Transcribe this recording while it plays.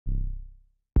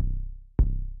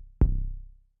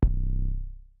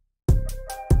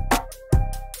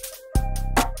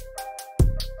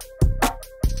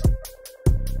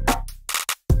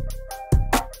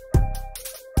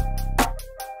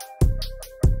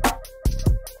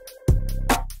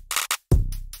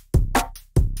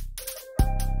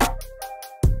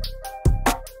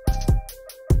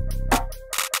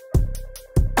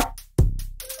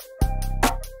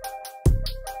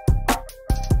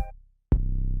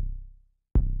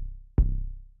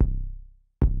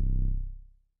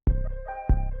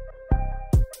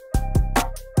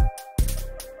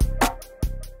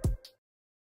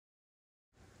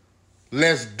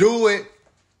Let's do it.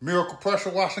 Miracle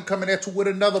Pressure Washing coming at you with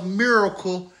another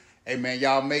miracle. Hey, man,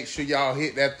 y'all make sure y'all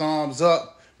hit that thumbs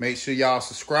up. Make sure y'all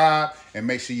subscribe. And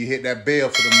make sure you hit that bell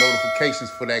for the notifications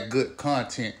for that good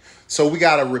content. So we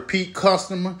got a repeat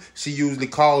customer. She usually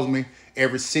calls me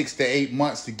every 6 to 8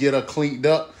 months to get her cleaned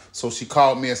up. So she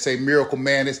called me and say, Miracle,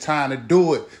 man, it's time to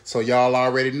do it. So y'all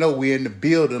already know we in the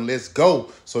building. Let's go.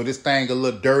 So this thing a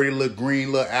little dirty, little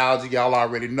green, little algae. Y'all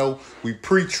already know we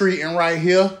pre-treating right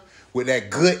here with that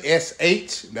good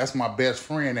SH. That's my best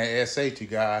friend, that SH, you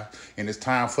guys. And it's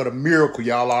time for the miracle.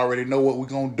 Y'all already know what we're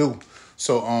going to do.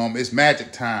 So it's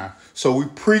magic time. So we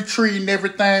pre-treating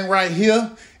everything right here.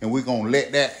 And we're going to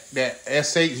let that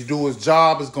SH do its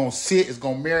job. It's going to sit, it's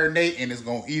going to marinate, and it's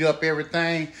going to eat up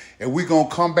everything. And we're going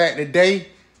to come back today,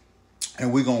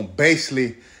 and we're going to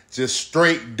basically just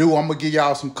straight do. I'm going to give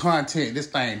y'all some content. This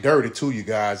thing dirty too, you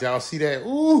guys. Y'all see that?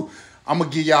 Ooh, I'm going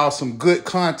to give y'all some good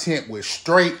content with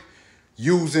straight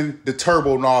using the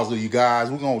turbo nozzle, you guys.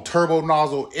 We're going to turbo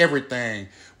nozzle everything.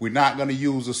 We're not going to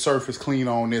use a surface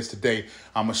cleaner on this today.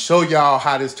 I'm going to show y'all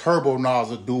how this turbo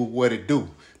nozzle do what it do.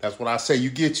 That's what I say.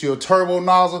 You get your turbo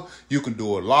nozzle, you can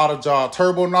do a lot of jobs.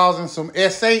 Turbo nozzle and some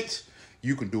SH,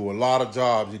 you can do a lot of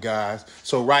jobs, you guys.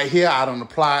 So right here, I done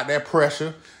applied that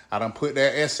pressure. I done put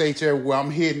that SH everywhere. I'm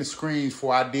hitting the screens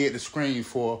for. I did the screen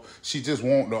for. She just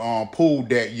want the pool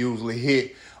deck usually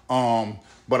hit.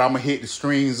 But I'm going to hit the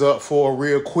strings up for her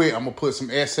real quick. I'm going to put some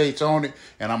SH on it,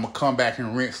 and I'm going to come back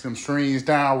and rinse them strings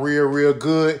down real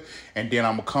good. And then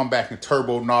I'm going to come back and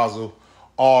turbo nozzle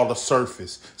all the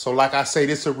surface. So like I say,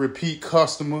 this is a repeat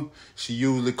customer. She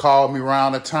usually calls me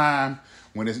around the time.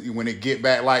 When it get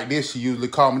back like this, she usually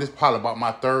call me. This is probably about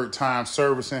my third time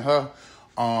servicing her.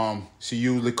 She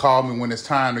usually call me when it's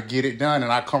time to get it done,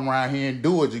 and I come around here and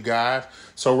do it, you guys.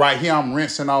 So right here, I'm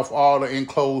rinsing off all the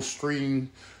enclosed string,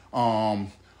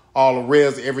 all the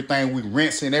rails, everything. We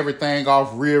rinsing everything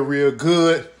off real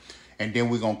good. And then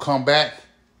we're going to come back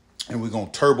and we're going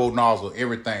to turbo nozzle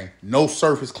everything. No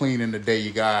surface cleaning today,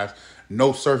 you guys.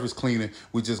 No surface cleaning.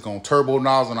 We just going to turbo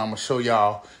nozzle, and I'm going to show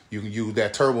y'all you can use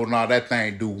that turbo nozzle. That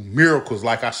thing do miracles.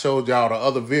 Like I showed y'all the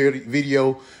other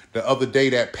video the other day,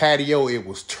 that patio, it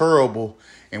was terrible.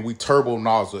 And we turbo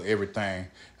nozzle everything.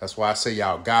 That's why I say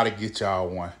y'all got to get y'all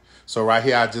one. So right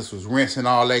here, I just was rinsing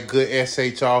all that good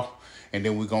SH off. And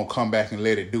then we're going to come back and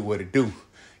let it do what it do.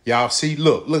 Y'all see,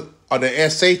 look, the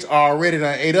SH already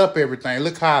done ate up everything.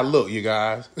 Look how it look, you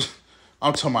guys.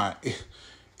 I'm talking about,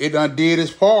 it done did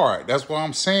its part. That's what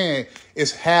I'm saying.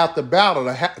 It's half the battle.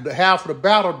 The half of the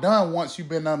battle done once you've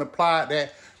been applied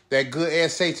that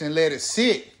good SH and let it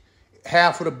sit.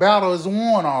 Half of the battle is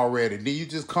won already. Then you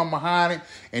just come behind it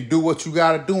and do what you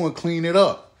got to do and clean it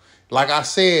up. Like I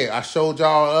said, I showed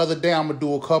y'all the other day, I'm going to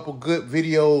do a couple good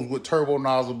videos with turbo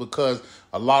nozzle because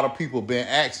a lot of people been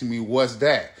asking me, what's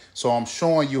that? So I'm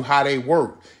showing you how they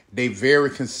work. They very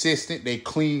consistent. They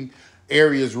clean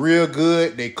areas real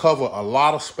good. They cover a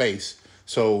lot of space.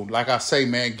 So like I say,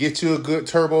 man, get you a good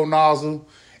turbo nozzle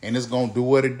and it's going to do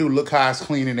what it do. Look how it's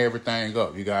cleaning everything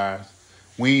up, you guys.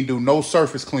 We ain't do no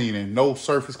surface cleaning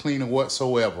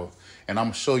whatsoever. And I'm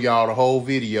going to show y'all the whole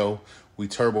video. We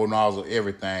turbo nozzle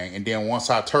everything. And then once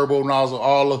I turbo nozzle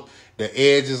all of the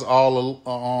edges all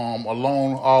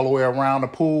along all the way around the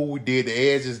pool, we did the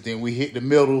edges, then we hit the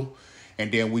middle,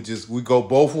 and then we go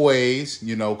both ways,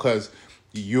 you know, because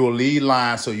you're a lead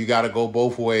line, so you got to go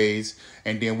both ways.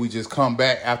 And then we just come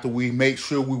back after we make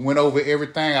sure we went over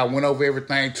everything. I went over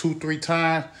everything 2-3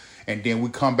 times, and then we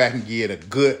come back and get a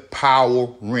good power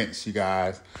rinse, you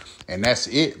guys. And that's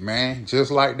it, man.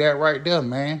 Just like that right there,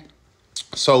 man.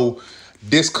 So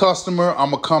this customer,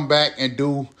 I'm going to come back and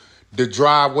do the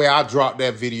driveway. I'll drop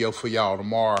that video for y'all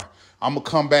tomorrow. I'm going to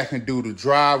come back and do the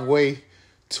driveway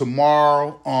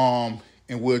tomorrow,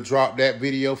 and we'll drop that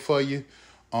video for you.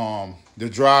 The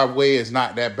driveway is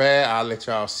not that bad. I'll let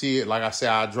y'all see it. Like I said,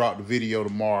 I'll drop the video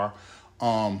tomorrow.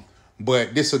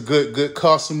 But this is a good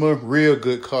customer, real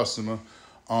good customer.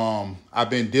 I've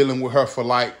been dealing with her for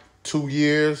like 2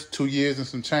 years and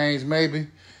some change maybe.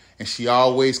 And she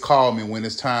always called me when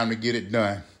it's time to get it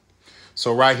done.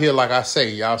 So right here, like I say,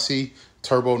 y'all see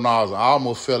turbo nozzle. I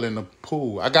almost fell in the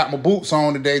pool. I got my boots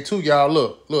on today too, y'all.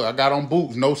 Look, I got on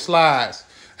boots, no slides.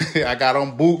 I got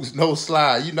on boots, no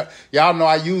slides. You know, y'all know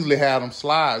I usually have them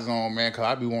slides on, man, because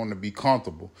I be wanting to be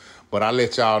comfortable. But I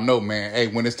let y'all know, man, hey,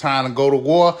 when it's time to go to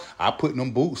war, I put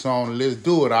them boots on and let's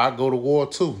do it. I'll go to war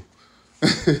too.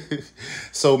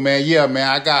 So, man, yeah, man,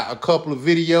 I got a couple of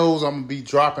videos I'm going to be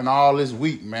dropping all this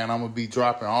week, man. I'm going to be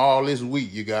dropping all this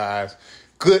week, you guys.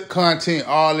 Good content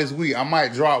all this week. I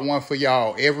might drop one for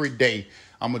y'all every day.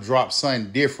 I'm going to drop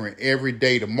something different every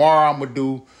day. Tomorrow I'm going to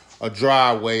do a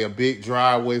driveway, a big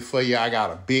driveway for you. I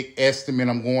got a big estimate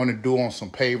I'm going to do on some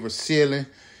paver ceiling.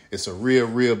 It's a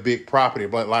real big property.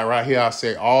 But like right here, I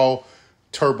say all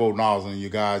turbo nozzling, you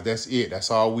guys. That's it.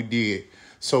 That's all we did.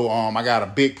 So I got a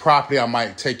big property. I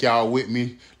might take y'all with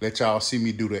me, let y'all see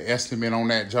me do the estimate on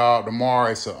that job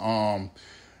tomorrow. It's a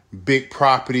big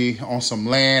property on some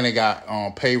land. They got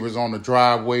pavers on the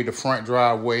driveway, the front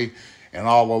driveway, and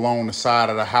all along the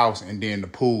side of the house, and then the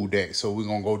pool deck. So we're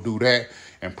gonna go do that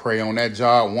and pray on that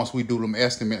job. Once we do them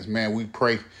estimates, man, we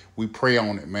pray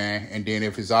on it, man. And then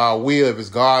if it's our will, if it's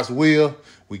God's will,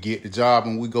 we get the job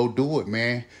and we go do it,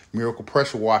 man. Miracle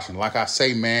pressure washing. Like I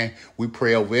say, man, we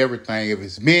pray over everything. If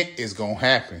it's meant, it's going to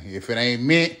happen. If it ain't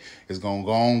meant, it's going to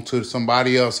go on to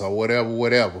somebody else or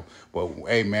whatever. But,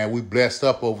 hey, man, we blessed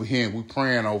up over here and we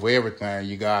praying over everything,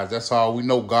 you guys. That's all we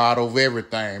know, God over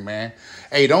everything, man.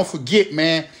 Hey, don't forget,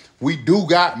 man, we do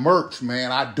got merch,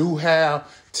 man. I do have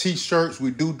T-shirts.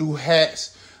 We do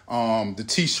hats. The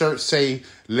T-shirts say,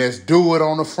 let's do it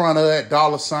on the front of it,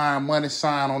 $ money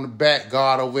sign on the back,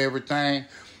 God over everything.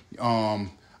 I'm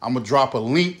going to drop a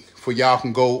link for y'all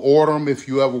can go order them if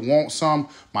you ever want some.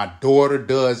 My daughter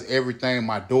does everything.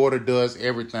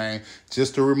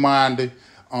 Just a reminder,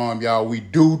 y'all, we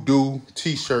do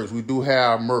T-shirts. We do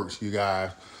have merch, you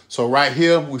guys. So right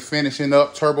here, we finishing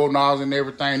up turbo nozzle and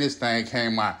everything. This thing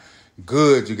came out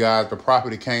good, you guys. The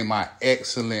property came out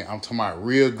excellent. I'm talking about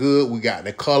real good. We got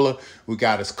the color. We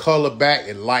got its color back.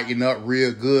 It lightened up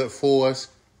real good for us.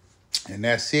 And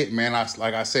that's it, man.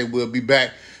 Like I say, we'll be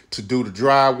back to do the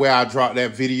driveway. I'll drop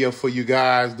that video for you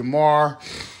guys tomorrow.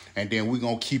 And then we're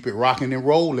going to keep it rocking and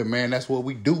rolling, man. That's what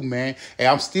we do, man. Hey,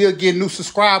 I'm still getting new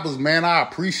subscribers, man. I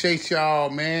appreciate y'all,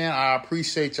 man. I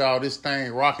appreciate y'all. This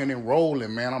thing rocking and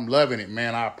rolling, man. I'm loving it,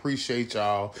 man. I appreciate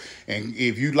y'all. And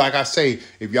if you, like I say,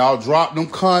 if y'all drop them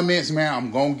comments, man,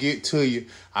 I'm going to get to you.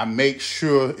 I make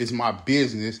sure it's my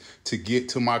business to get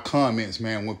to my comments,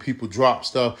 man. When people drop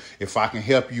stuff, if I can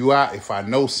help you out, if I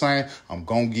know something, I'm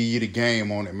going to give you the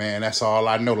game on it, man. That's all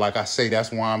I know. Like I say,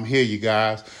 that's why I'm here, you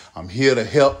guys. I'm here to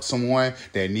help someone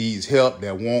that needs help,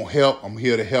 that won't help. I'm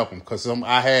here to help them because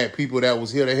I had people that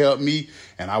was here to help me,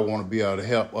 and I want to be able to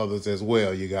help others as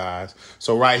well, you guys.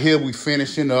 So right here, we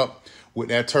finishing up with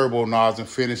that turbo nozzle,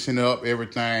 finishing up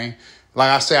everything.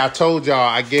 Like I said, I told y'all,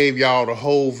 I gave y'all the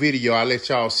whole video. I let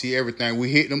y'all see everything. We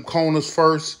hit them corners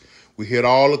first. We hit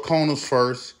all the corners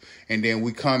first. And then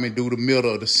we come and do the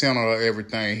middle, the center of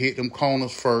everything. Hit them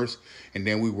corners first. And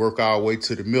then we work our way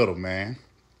to the middle, man.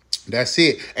 That's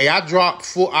it. Hey,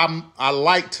 I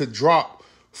like to drop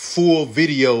full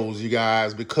videos, you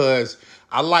guys, because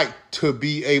I like to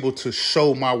be able to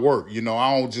show my work. You know,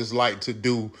 I don't just like to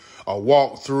do a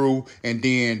walkthrough and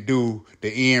then do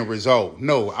the end result.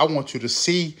 No, I want you to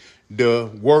see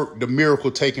the work, the miracle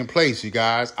taking place, you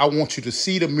guys. I want you to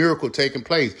see the miracle taking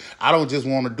place. I don't just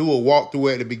want to do a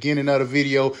walkthrough at the beginning of the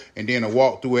video and then a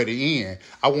walkthrough at the end.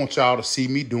 I want y'all to see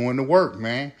me doing the work,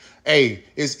 man. Hey,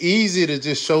 it's easy to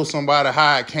just show somebody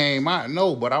how it came out.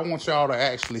 No, but I want y'all to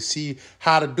actually see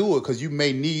how to do it because you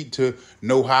may need to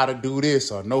know how to do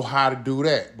this or know how to do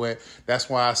that. But that's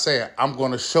why I say I'm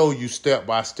going to show you step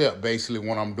by step, basically,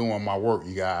 when I'm doing my work,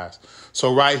 you guys.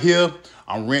 So right here,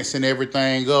 I'm rinsing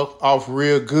everything off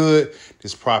real good.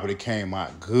 This property came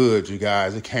out good, you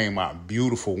guys. It came out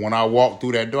beautiful. When I walked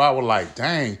through that door, I was like,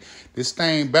 dang, this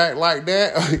thing back like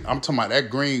that. I'm talking about that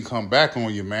green come back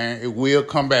on you, man. It will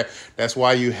come back. That's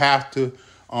why you have to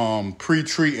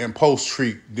pre-treat and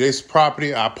post-treat. This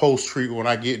property, I post-treat when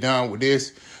I get done with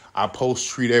this. I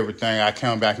post-treat everything. I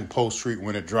come back and post-treat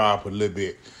when it drop a little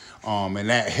bit. And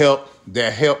that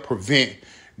help prevent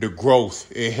the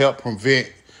growth. It helped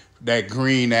prevent that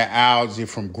green, that algae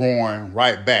from growing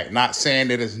right back. Not saying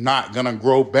that it's not going to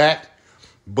grow back,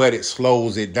 but it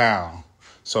slows it down.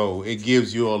 So it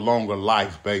gives you a longer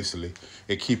life, basically.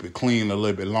 It keep it clean a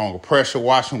little bit longer. Pressure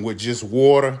washing with just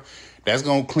water, that's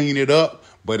going to clean it up,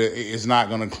 but it's not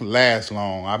going to last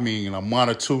long. I mean, a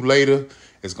month or two later,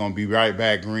 it's going to be right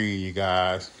back green, you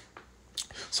guys.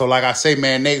 So like I say,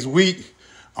 man, next week,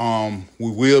 we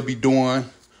will be doing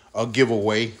a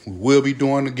giveaway. We will be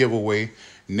doing a giveaway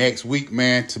next week,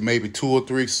 man, to maybe 2 or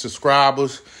 3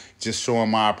 subscribers. Just showing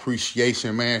my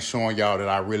appreciation, man, showing y'all that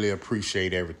I really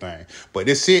appreciate everything. But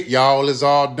that's it, y'all. It's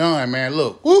all done, man.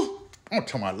 Look, woo, I'm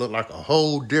talking about look like a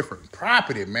whole different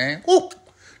property, man. Woo,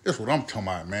 this is what I'm talking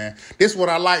about, man. This is what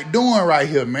I like doing right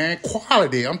here, man.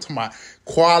 Quality. I'm talking about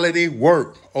quality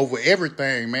work over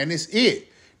everything, man. This it.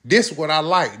 This is what I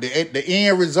like, the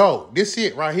end result. This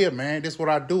it right here, man. This is what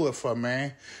I do it for,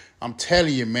 man. I'm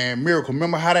telling you, man, miracle.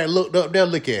 Remember how that looked up there?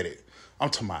 Look at it.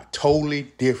 I'm talking about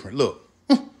totally different. Look.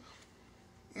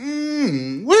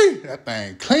 That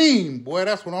thing clean, boy.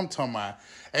 That's what I'm talking about.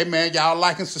 Hey, man, y'all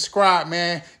like and subscribe,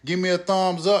 man. Give me a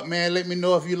thumbs up, man. Let me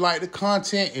know if you like the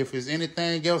content. If there's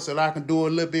anything else that I can do a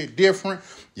little bit different,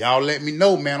 y'all let me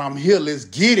know, man. I'm here. Let's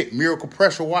get it. Miracle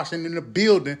Pressure Washing in the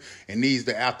building. And these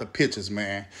the after pictures,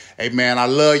 man. Hey, man, I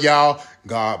love y'all.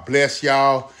 God bless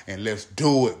y'all. And let's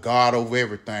do it. God over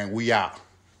everything. We out.